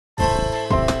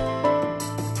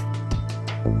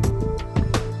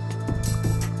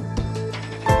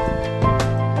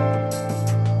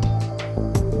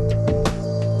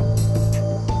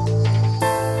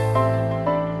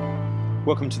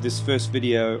Welcome to this first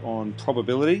video on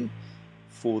probability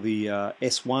for the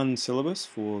S1 syllabus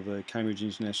for the Cambridge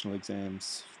International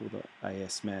Exams for the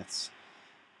AS Maths.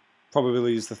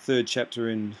 Probability is the third chapter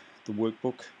in the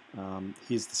workbook.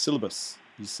 Here's the syllabus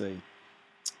you see.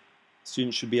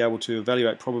 Students should be able to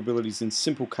evaluate probabilities in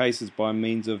simple cases by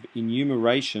means of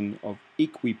enumeration of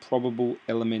equiprobable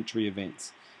elementary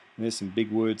events. And there's some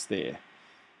big words there.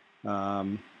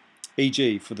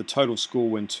 E.g. for the total score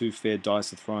when two fair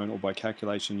dice are thrown, or by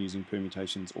calculation using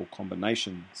permutations or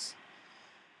combinations.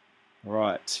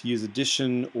 Alright, use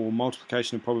addition or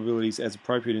multiplication of probabilities as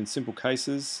appropriate in simple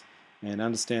cases, and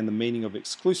understand the meaning of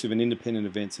exclusive and independent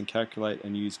events, and calculate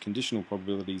and use conditional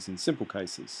probabilities in simple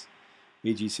cases,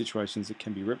 e.g. situations that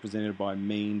can be represented by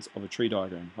means of a tree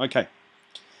diagram. Okay,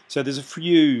 so there's a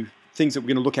few things that we're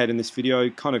going to look at in this video,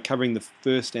 kind of covering the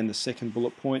first and the second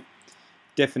bullet point.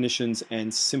 Definitions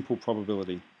and simple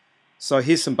probability. So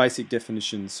here's some basic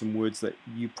definitions, some words that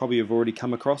you probably have already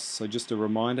come across. So just a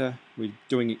reminder, we're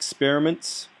doing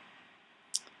experiments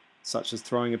such as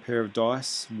throwing a pair of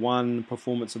dice. One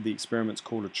performance of the experiment is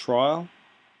called a trial.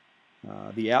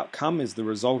 The outcome is the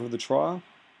result of the trial.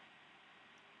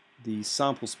 The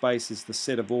sample space is the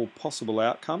set of all possible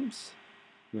outcomes.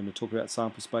 We're going to talk about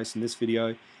sample space in this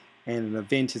video. And an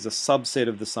event is a subset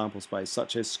of the sample space,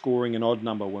 such as scoring an odd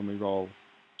number when we roll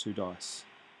two dice,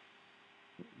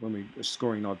 when we are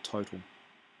scoring an odd total.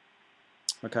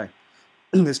 Okay,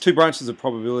 there's two branches of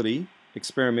probability,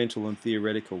 experimental and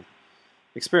theoretical.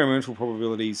 Experimental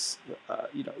probabilities,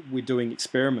 we're doing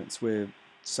experiments. We're,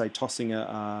 say, tossing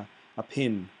a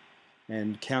pin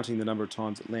and counting the number of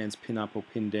times it lands pin up or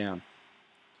pin down.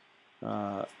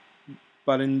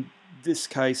 But in this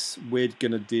case, we're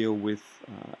going to deal with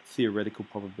theoretical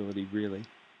probability, really.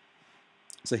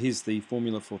 So here's the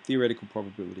formula for theoretical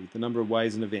probability. The number of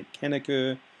ways an event can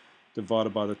occur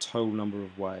divided by the total number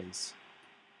of ways.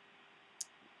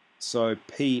 So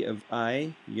P of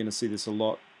A, you're going to see this a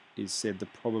lot, is said the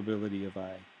probability of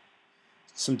A.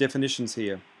 Some definitions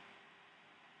here.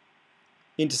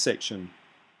 Intersection.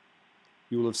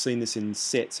 You will have seen this in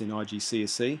sets in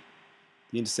IGCSE.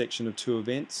 The intersection of two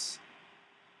events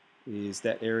is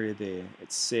that area there.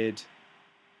 It's said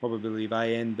probability of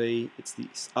A and B. It's the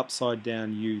upside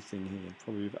down U thing here,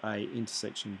 probability of A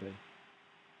intersection B.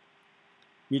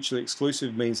 Mutually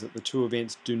exclusive means that the two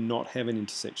events do not have an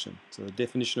intersection. So the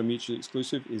definition of mutually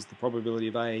exclusive is the probability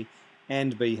of A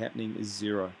and B happening is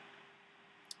 0.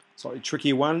 Slightly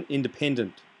trickier one,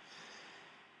 independent.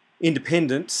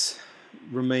 Independence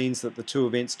means that the two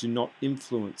events do not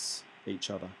influence each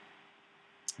other.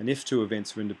 And if two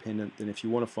events are independent, then if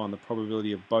you want to find the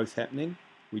probability of both happening,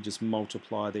 we just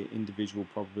multiply their individual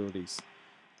probabilities.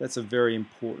 That's a very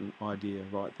important idea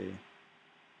right there.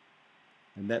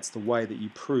 And that's the way that you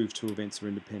prove two events are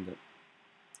independent.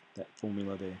 That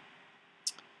formula there.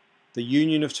 The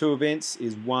union of two events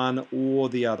is one or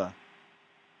the other,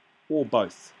 or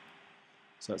both.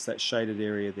 So it's that shaded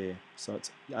area there. So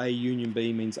it's A union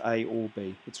B means A or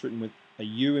B. It's written with a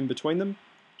U in between them,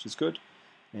 which is good.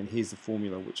 And here's the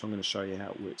formula, which I'm going to show you how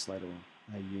it works later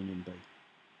on. A union B.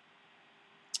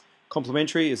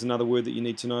 Complementary is another word that you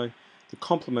need to know. The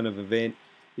complement of event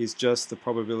is just the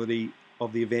probability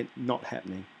of the event not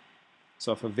happening.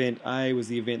 So if event A was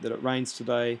the event that it rains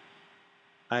today,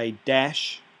 A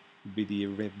dash would be the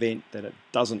event that it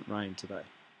doesn't rain today.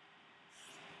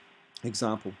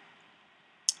 Example.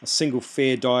 A single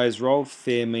fair die is rolled.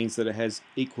 Fair means that it has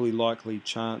equally likely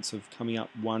chance of coming up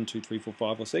 1, 2, 3, 4,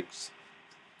 5 or 6.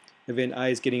 Event A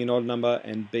is getting an odd number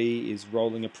and B is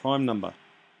rolling a prime number.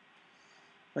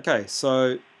 Okay,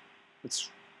 so let's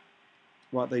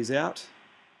write these out.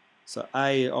 So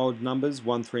A, odd numbers,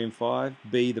 1, 3 and 5.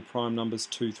 B, the prime numbers,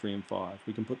 2, 3 and 5.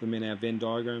 We can put them in our Venn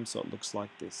diagram so it looks like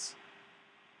this.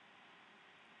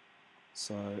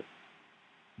 So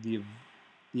the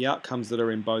outcomes that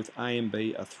are in both A and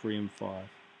B are 3 and 5.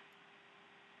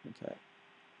 Okay,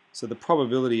 so the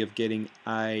probability of getting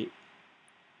A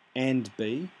and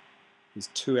B is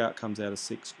 2 outcomes out of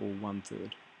 6, or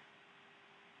 1/3.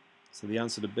 So the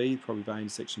answer to B, probability of A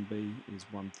intersection B, is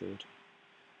 1/3.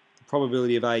 The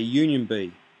probability of A union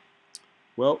B.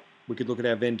 Well, we could look at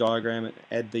our Venn diagram and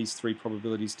add these three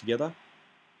probabilities together.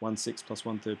 1/6 plus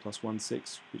 1/3 plus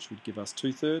 1/6, which would give us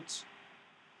 2/3.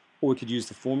 Or we could use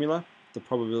the formula. The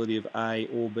probability of A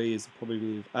or B is the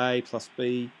probability of A plus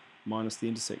B minus the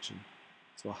intersection.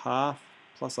 So a half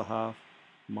plus a half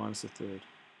minus a third.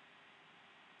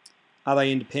 Are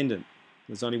they independent?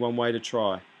 There's only one way to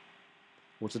try,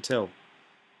 or to tell.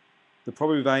 The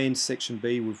probability of A intersection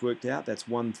B we've worked out, that's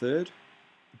 1/3.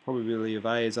 The probability of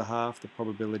A is a half, the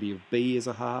probability of B is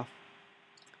a half.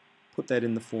 Put that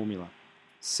in the formula.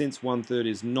 since 1/3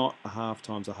 is not a half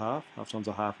times a half times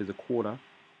a half is a quarter,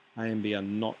 A and B are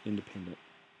not independent.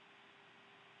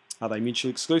 Are they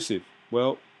mutually exclusive?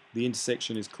 Well, the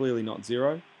intersection is clearly not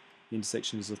 0. The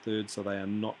intersection is a third, so they are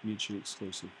not mutually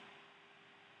exclusive.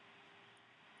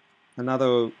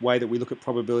 Another way that we look at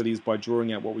probability is by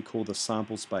drawing out what we call the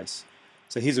sample space.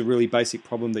 So here's a really basic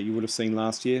problem that you would have seen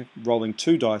last year. Rolling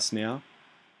 2 dice now,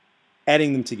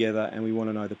 adding them together, and we want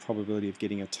to know the probability of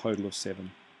getting a total of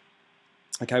 7.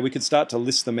 Okay, we could start to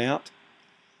list them out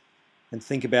and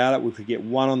think about it. We could get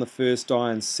 1 on the first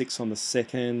die and 6 on the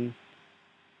second,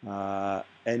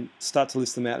 and start to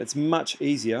list them out. It's much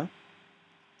easier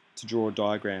to draw a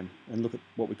diagram and look at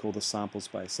what we call the sample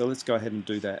space. So let's go ahead and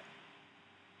do that.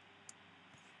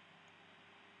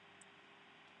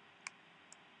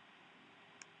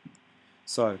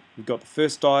 So we've got the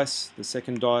first dice, the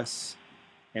second dice,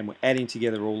 and we're adding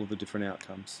together all of the different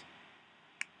outcomes.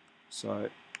 So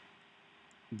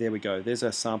there we go. There's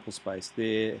our sample space.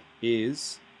 There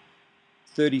is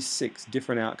 36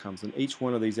 different outcomes, and each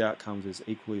one of these outcomes is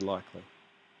equally likely.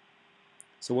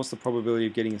 So what's the probability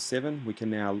of getting a 7? We can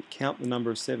now count the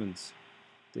number of 7s.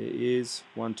 There is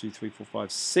 1, 2, 3, 4,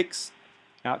 5, 6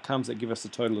 outcomes that give us a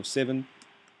total of 7.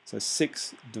 So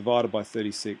 6 divided by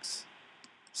 36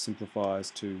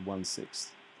 simplifies to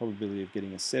 1/6. Probability of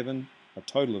getting a 7, a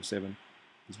total of 7,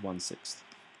 is 1/6.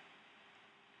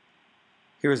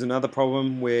 Here is another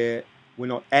problem where we're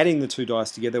not adding the 2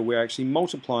 dice together, we're actually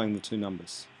multiplying the 2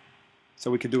 numbers. So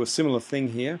we could do a similar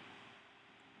thing here.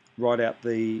 Write out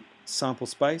the sample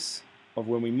space of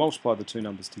when we multiply the 2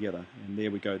 numbers together. And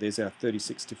there we go, there's our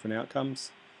 36 different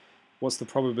outcomes. What's the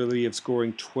probability of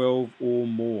scoring 12 or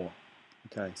more?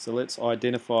 Okay, so let's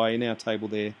identify in our table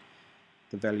there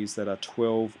the values that are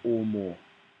 12 or more.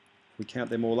 If we count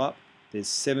them all up, there's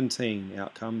 17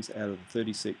 outcomes out of the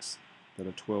 36 that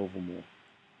are 12 or more.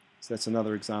 So that's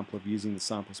another example of using the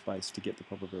sample space to get the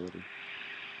probability.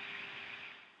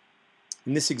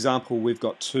 In this example, we've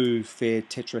got 2 fair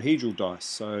tetrahedral dice.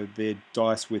 So they're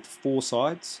dice with 4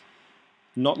 sides,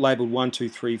 not labelled 1, 2,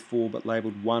 3, 4, but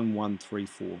labelled 1, 1, 3,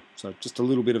 4. So just a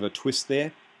little bit of a twist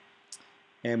there.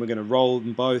 And we're going to roll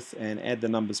them both and add the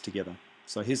numbers together.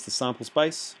 So here's the sample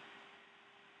space.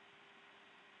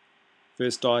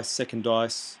 First dice, second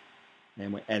dice,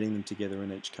 and we're adding them together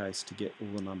in each case to get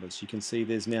all the numbers. You can see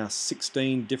there's now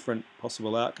 16 different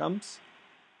possible outcomes.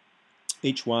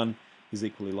 Each one is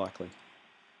equally likely.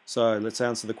 So let's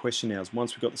answer the question now.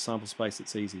 Once we've got the sample space,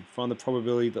 it's easy. Find the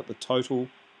probability that the total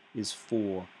is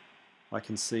 4. I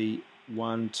can see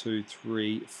 1, 2,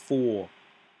 3, 4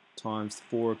 times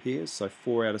 4 appears, so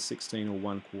 4 out of 16 or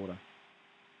 1/4.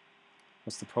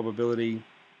 What's the probability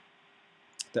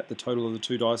that the total of the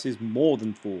 2 dice is more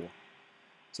than 4?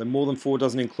 So more than 4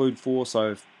 doesn't include 4,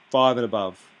 so 5 and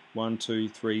above. 1, 2,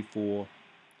 3, 4,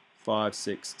 5,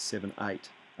 6, 7, 8.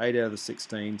 8 out of the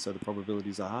 16, so the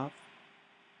probabilities are half.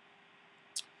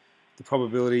 The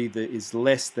probability that is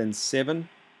less than 7,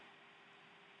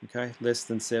 okay, less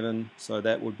than 7, so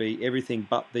that would be everything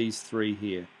but these 3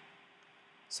 here.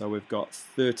 So we've got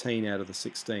 13 out of the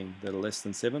 16 that are less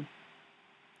than 7.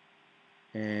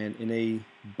 And in E,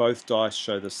 both dice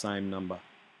show the same number.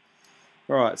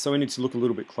 Alright, so we need to look a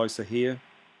little bit closer here.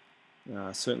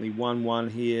 Certainly 1, 1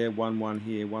 here, 1, 1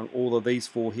 here, 1. All of these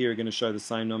 4 here are going to show the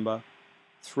same number.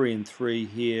 3 and 3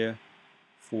 here,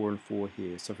 4 and 4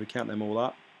 here. So if we count them all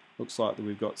up, looks like that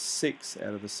we've got 6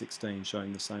 out of the 16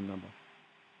 showing the same number.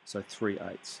 So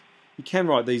 3/8. You can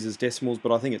write these as decimals,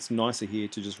 but I think it's nicer here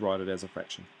to just write it as a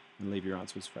fraction and leave your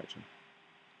answer as a fraction.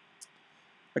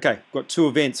 Okay, got 2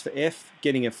 events for F,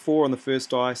 getting a 4 on the first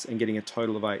dice and getting a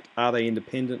total of 8. Are they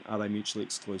independent? Are they mutually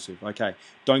exclusive? Okay,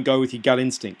 don't go with your gut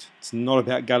instinct. It's not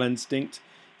about gut instinct.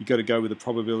 You've got to go with the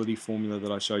probability formula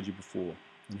that I showed you before.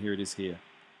 And here it is here.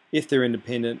 If they're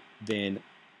independent, then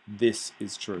this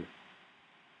is true.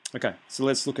 Okay, so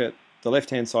let's look at the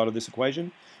left-hand side of this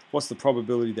equation. What's the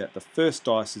probability that the first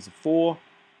dice is a 4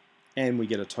 and we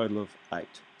get a total of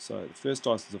 8? So the first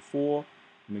dice is a 4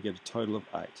 and we get a total of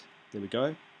 8. There we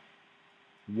go.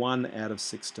 1 out of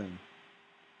 16.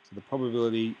 So the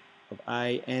probability of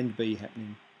A and B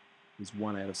happening is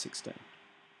 1 out of 16.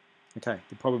 Okay,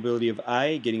 the probability of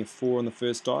A getting a 4 on the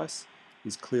first dice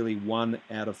is clearly 1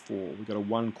 out of 4. We've got a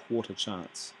 1/4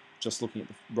 chance just looking at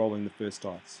rolling the first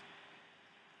dice.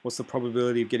 What's the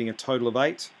probability of getting a total of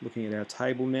 8? Looking at our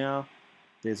table now,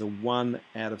 there's a 1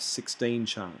 out of 16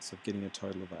 chance of getting a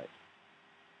total of 8.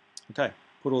 Okay,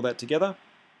 put all that together.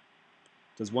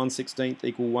 Does 1/16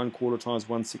 equal 1/4 times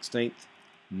 1/16?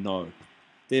 No.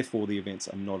 Therefore, the events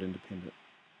are not independent.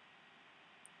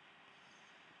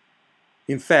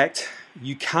 In fact,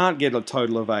 you can't get a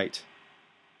total of 8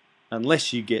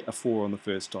 unless you get a 4 on the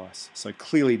first dice. So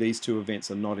clearly these two events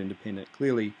are not independent.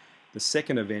 Clearly the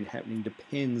second event happening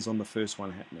depends on the first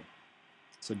one happening.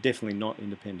 So definitely not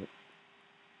independent.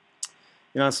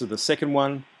 In answer to the second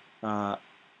one,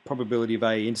 probability of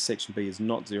A intersection B is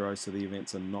not 0, so the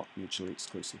events are not mutually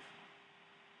exclusive.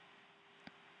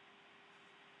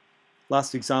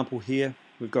 Last example here,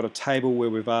 we've got a table where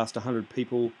we've asked 100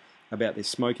 people about their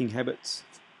smoking habits.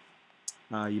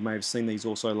 You may have seen these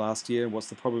also last year. What's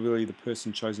the probability the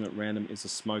person chosen at random is a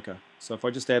smoker? So if I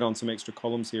just add on some extra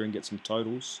columns here and get some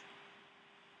totals.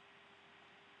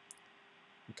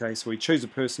 Okay, so we choose a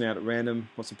person out at random.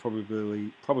 What's the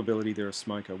probability they're a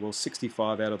smoker? Well,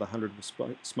 65 out of the 100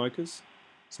 were smokers.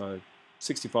 So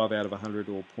 65 out of 100,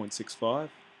 or 0.65.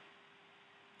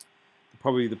 The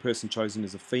probability the person chosen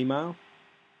is a female.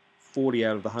 40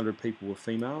 out of the 100 people were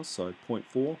females, so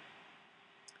 0.4.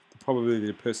 The probability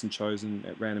the person chosen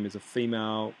at random is a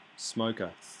female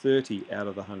smoker. 30 out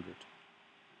of the 100,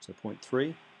 so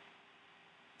 0.3.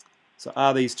 So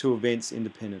are these two events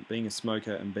independent, being a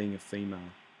smoker and being a female?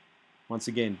 Once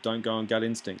again, don't go on gut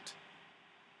instinct.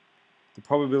 The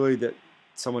probability that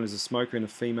someone is a smoker and a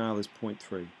female is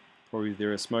 0.3. Probably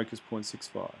they're a smoker is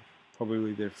 0.65.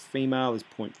 Probably they're female is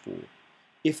 0.4.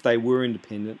 If they were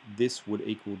independent, this would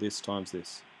equal this times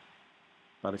this.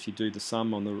 But if you do the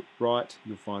sum on the right,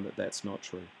 you'll find that that's not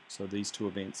true. So these two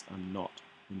events are not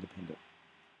independent.